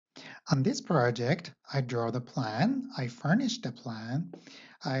On this project, I draw the plan, I furnish the plan,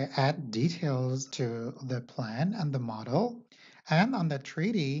 I add details to the plan and the model, and on the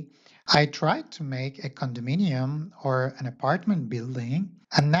 3D, I try to make a condominium or an apartment building.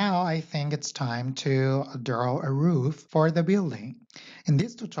 And now I think it's time to draw a roof for the building. In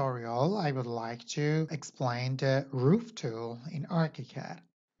this tutorial, I would like to explain the roof tool in Archicad.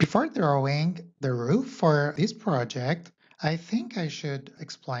 Before drawing the roof for this project, I think I should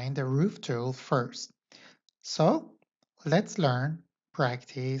explain the roof tool first. So let's learn,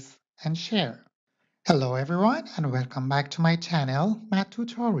 practice, and share. Hello everyone and welcome back to my channel, Math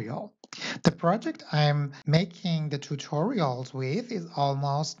Tutorial. The project I'm making the tutorials with is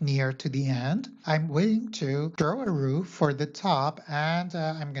almost near to the end. I'm waiting to draw a roof for the top and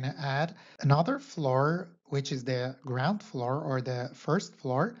I'm gonna add another floor which is the ground floor or the first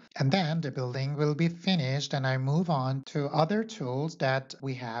floor, and then the building will be finished and I move on to other tools that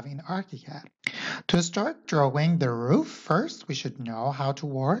we have in Archicad. To start drawing the roof, first we should know how to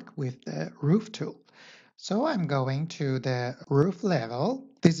work with the roof tool. So I'm going to the roof level.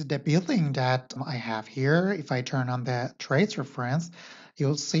 This is the building that I have here. If I turn on the trace reference,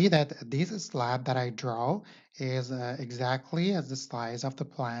 you'll see that this slab that I draw is exactly as the size of the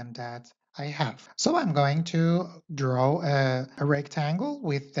plan that I have. So I'm going to draw a rectangle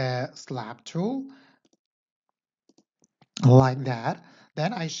with the slab tool like that.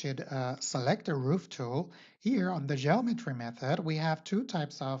 Then I should select the roof tool. Here on the geometry method, we have two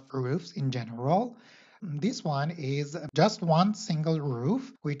types of roofs in general. This one is just one single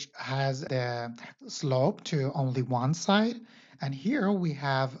roof, which has the slope to only one side. And here we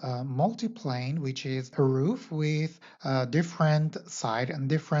have a multi-plane, which is a roof with a different side and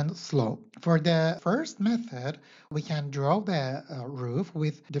different slope. For the first method, we can draw the roof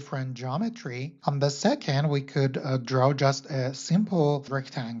with different geometry. On the second, we could draw just a simple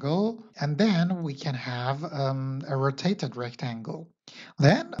rectangle, and then we can have a rotated rectangle.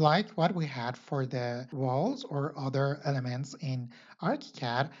 Then, like what we had for the walls or other elements in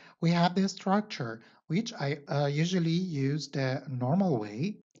Archicad, we have this structure, which I usually use the normal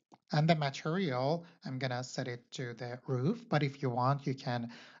way. And the material, I'm gonna set it to the roof, but if you want, you can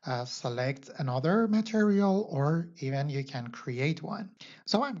select another material or even you can create one.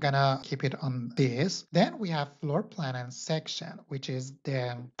 So I'm gonna keep it on this. Then we have floor plan and section, which is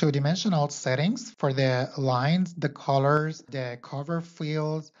the two-dimensional settings for the lines, the colors, the cover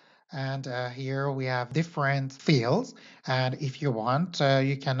fields, and here we have different fields. And if you want,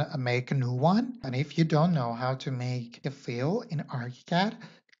 you can make a new one. And if you don't know how to make a field in Archicad,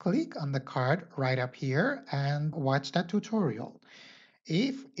 click on the card right up here and watch that tutorial.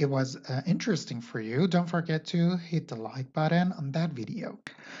 If it was interesting for you, don't forget to hit the like button on that video.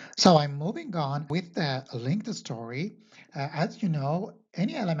 So I'm moving on with the linked story. As you know,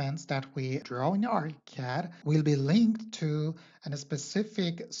 any elements that we draw in Archicad will be linked to a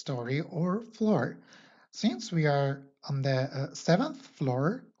specific story or floor. Since we are on the seventh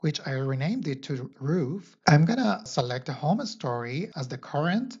floor, which I renamed it to roof, I'm gonna select the home story as the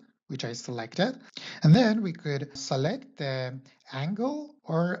current, which I selected, and then we could select the angle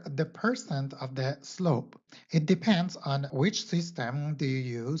or the percent of the slope. It depends on which system do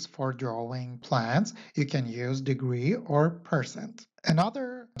you use for drawing plans. You can use degree or percent.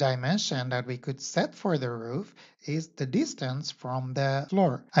 Another dimension that we could set for the roof is the distance from the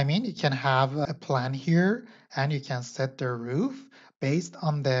floor. I mean, you can have a plan here and you can set the roof based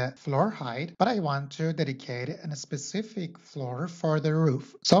on the floor height, but I want to dedicate a specific floor for the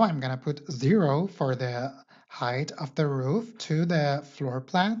roof. So I'm gonna put 0 for the height of the roof to the floor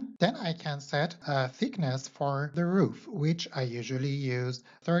plan. Then I can set a thickness for the roof, which I usually use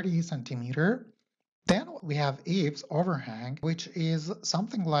 30 centimeter. Then we have eaves overhang, which is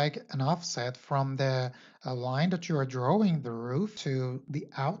something like an offset from the line that you are drawing the roof to the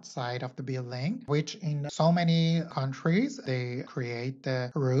outside of the building, which in so many countries, they create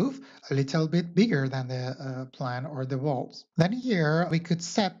the roof a little bit bigger than the plan or the walls. Then here we could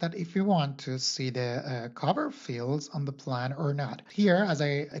set that if you want to see the cover fields on the plan or not. Here, as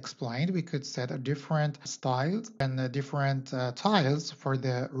I explained, we could set a different styles and different tiles for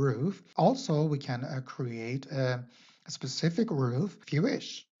the roof. Also, we can create a specific roof if you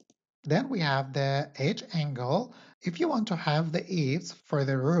wish. Then we have the edge angle. If you want to have the eaves for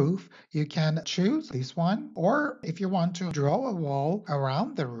the roof, you can choose this one. Or if you want to draw a wall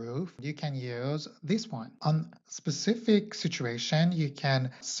around the roof, you can use this one. On specific situation, you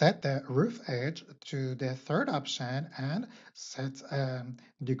can set the roof edge to the third option and set a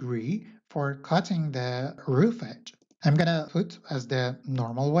degree for cutting the roof edge. I'm gonna put as the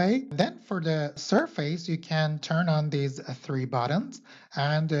normal way. Then for the surface, you can turn on these three buttons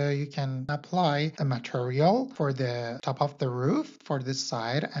and you can apply a material for the top of the roof, for this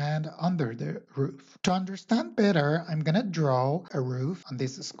side and under the roof. To understand better, I'm gonna draw a roof on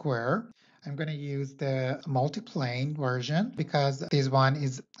this square. I'm going to use the multi-plane version because this one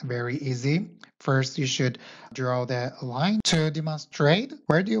is very easy. First, you should draw the line to demonstrate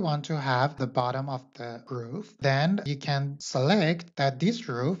where do you want to have the bottom of the roof. Then you can select that this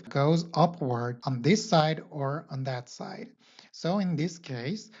roof goes upward on this side or on that side. So in this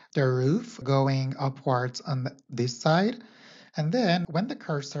case, the roof going upwards on this side. And then when the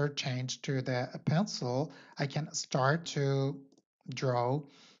cursor changed to the pencil, I can start to draw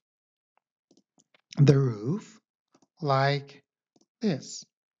the roof like this.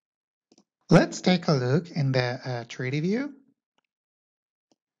 Let's take a look in the 3D view.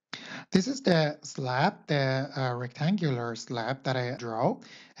 This is the slab, the rectangular slab that I draw,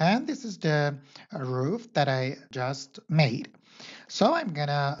 and this is the roof that I just made. So I'm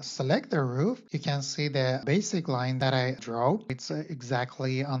gonna select the roof. You can see the basic line that I draw. It's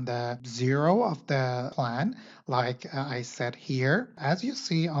exactly on the zero of the plan, like I said here. As you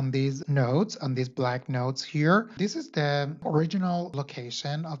see on these nodes, on these black nodes here, this is the original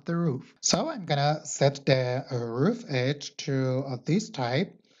location of the roof. So I'm gonna set the roof edge to this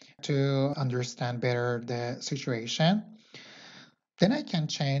type to understand better the situation. Then I can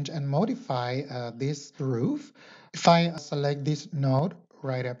change and modify this roof. If I select this node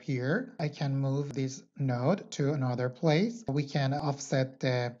right up here, I can move this node to another place. We can offset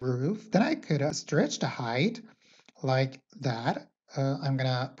the roof. Then I could stretch the height like that. I'm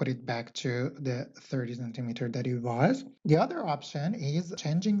gonna put it back to the 30 centimeter that it was. The other option is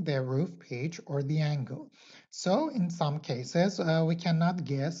changing the roof pitch or the angle. So in some cases, we cannot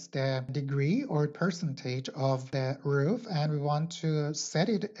guess the degree or percentage of the roof, and we want to set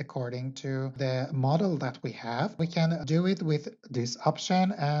it according to the model that we have. We can do it with this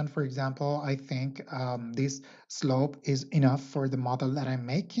option. And for example, I think this slope is enough for the model that I'm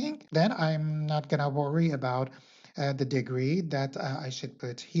making. Then I'm not gonna worry about the degree that I should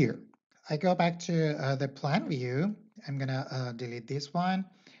put here. I go back to the plan view. I'm gonna delete this one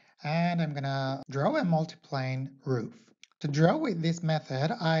and I'm gonna draw a multiplane roof. To draw with this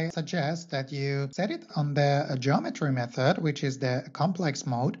method, I suggest that you set it on the geometry method, which is the complex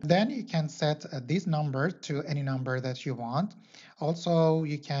mode. Then you can set this number to any number that you want. Also,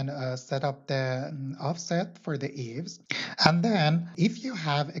 you can set up the offset for the eaves. And then if you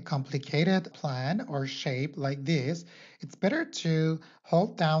have a complicated plan or shape like this, it's better to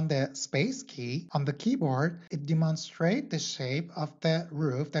hold down the space key on the keyboard. It demonstrates the shape of the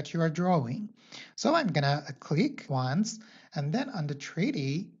roof that you are drawing. So I'm gonna click once, and then on the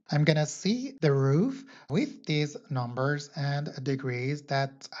 3D, I'm gonna see the roof with these numbers and degrees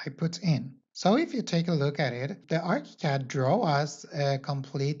that I put in. So if you take a look at it, the Archicad draw us a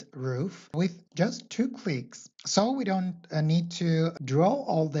complete roof with just 2 clicks. So we don't need to draw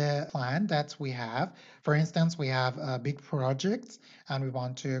all the plan that we have. For instance, we have a big project and we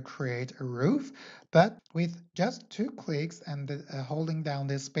want to create a roof, but with just 2 clicks and holding down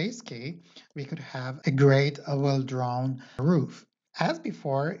the space key, we could have a great, well-drawn roof. As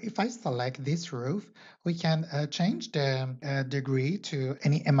before, if I select this roof, we can change the degree to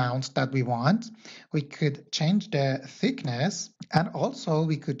any amount that we want. We could change the thickness, and also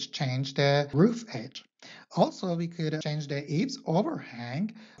we could change the roof edge. Also, we could change the eaves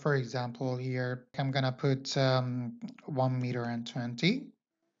overhang. For example, here I'm gonna put 1 meter and 20.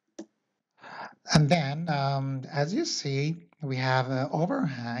 And then, as you see, we have an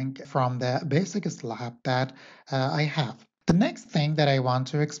overhang from the basic slab that I have. The next thing that I want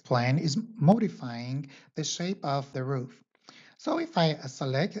to explain is modifying the shape of the roof. So if I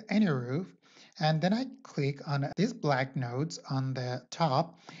select any roof and then I click on these black nodes on the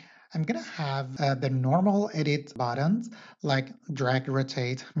top, I'm gonna have the normal edit buttons like drag,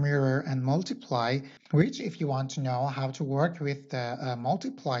 rotate, mirror, and multiply, which if you want to know how to work with the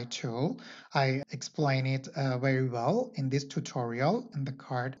multiply tool, I explain it very well in this tutorial in the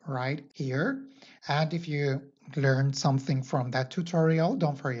card right here. And if you learned something from that tutorial,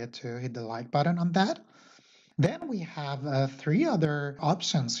 don't forget to hit the like button on that. Then we have 3 other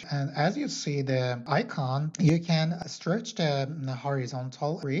options. And as you see the icon, you can stretch the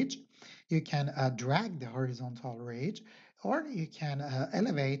horizontal ridge, you can drag the horizontal ridge, or you can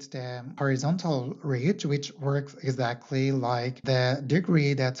elevate the horizontal ridge, which works exactly like the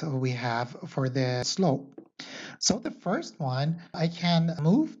degree that we have for the slope. So the first one, I can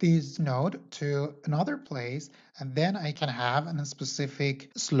move this node to another place, and then I can have a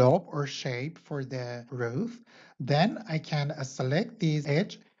specific slope or shape for the roof. Then I can select this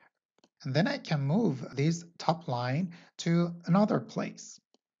edge, and then I can move this top line to another place.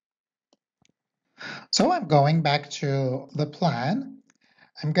 So I'm going back to the plan.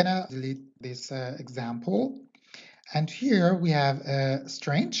 I'm gonna delete this example. And here we have a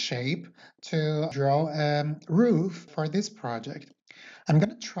strange shape to draw a roof for this project. I'm going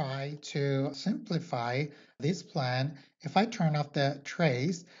to try to simplify this plan. If I turn off the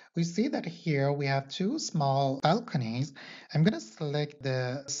trace, we see that here we have two small balconies. I'm going to select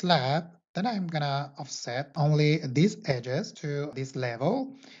the slab, then I'm going to offset only these edges to this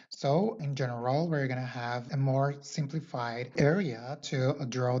level. So in general, we're going to have a more simplified area to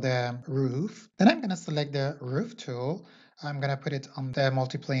draw the roof. Then I'm going to select the roof tool. I'm going to put it on the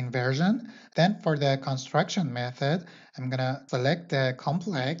multiplane version. Then for the construction method, I'm going to select the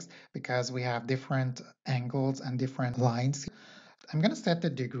complex because we have different angles and different lines. I'm going to set the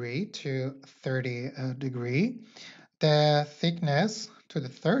degree to 30 degree, the thickness to the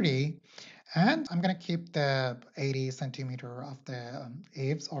 30, and I'm going to keep the 80 centimeter of the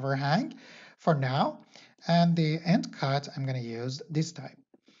eaves overhang for now. And the end cut, I'm going to use this type.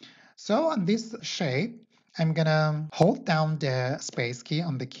 So on this shape, I'm gonna hold down the space key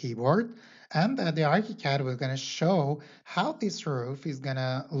on the keyboard, and the Archicad will gonna show how this roof is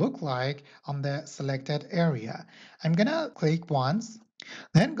gonna look like on the selected area. I'm gonna click once,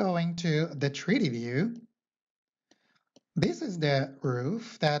 then going to the 3D view. This is the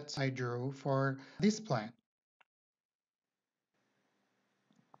roof that I drew for this plan.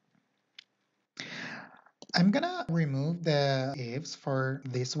 I'm gonna remove the eaves for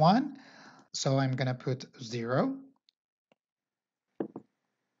this one, so I'm gonna put 0.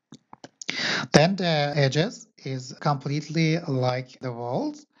 Then the edges is completely like the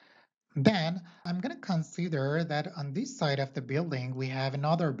walls. Then I'm going to consider that on this side of the building, we have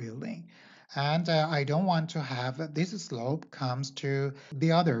another building. And I don't want to have this slope comes to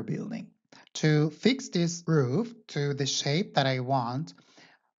the other building. To fix this roof to the shape that I want,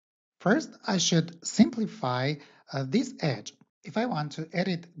 first I should simplify this edge. If I want to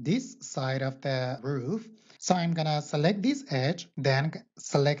edit this side of the roof, so I'm gonna select this edge, then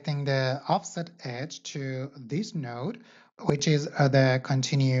selecting the offset edge to this node, which is the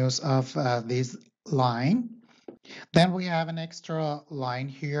continuous of this line. Then we have an extra line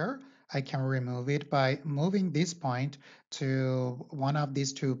here. I can remove it by moving this point to one of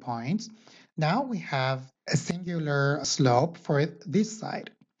these 2 points. Now we have a singular slope for this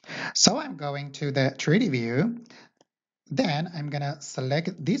side. So I'm going to the 3D view. Then I'm going to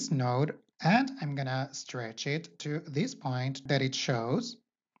select this node and I'm going to stretch it to this point that it shows.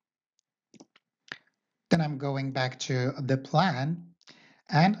 Then I'm going back to the plan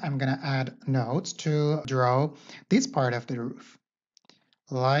and I'm going to add nodes to draw this part of the roof.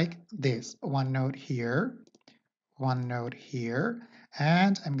 Like this, one node here, one node here,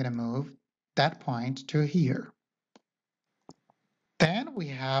 and I'm going to move that point to here. Then we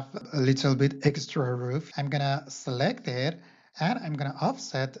have a little bit extra roof. I'm gonna select it and I'm gonna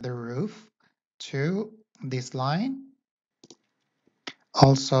offset the roof to this line.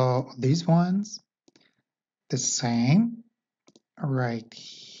 Also these ones, the same right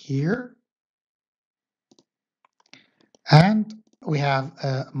here. And we have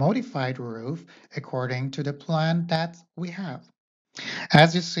a modified roof according to the plan that we have.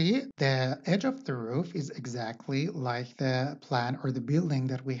 As you see, the edge of the roof is exactly like the plan or the building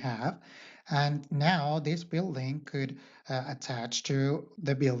that we have. And now this building could attach to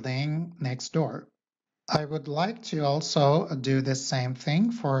the building next door. I would like to also do the same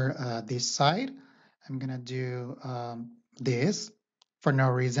thing for this side. I'm going to do this for no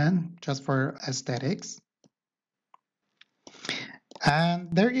reason, just for aesthetics. And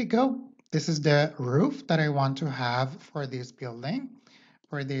there you go. This is the roof that I want to have for this building,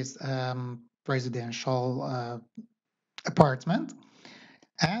 for this residential apartment.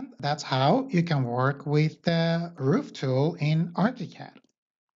 And that's how you can work with the roof tool in Archicad.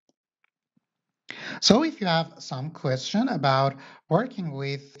 So if you have some question about working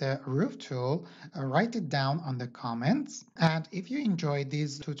with the roof tool, write it down on the comments. And if you enjoyed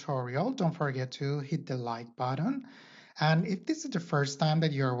this tutorial, don't forget to hit the like button. And if this is the first time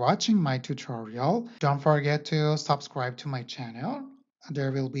that you're watching my tutorial, don't forget to subscribe to my channel.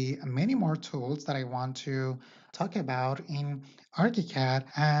 There will be many more tools that I want to talk about in Archicad.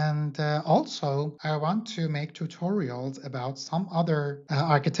 And also, I want to make tutorials about some other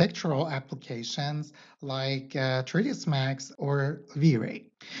architectural applications like 3ds Max or V-Ray.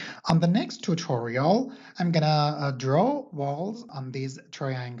 On the next tutorial, I'm gonna draw walls on these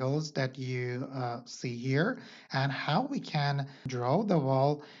triangles that you see here and how we can draw the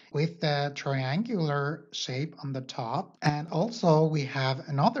wall with the triangular shape on the top. And also we have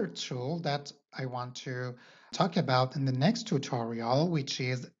another tool that I want to talk about in the next tutorial, which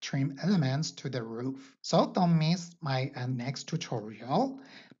is trim elements to the roof. So don't miss my next tutorial.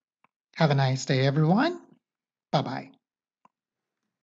 Have a nice day, everyone. Bye-bye.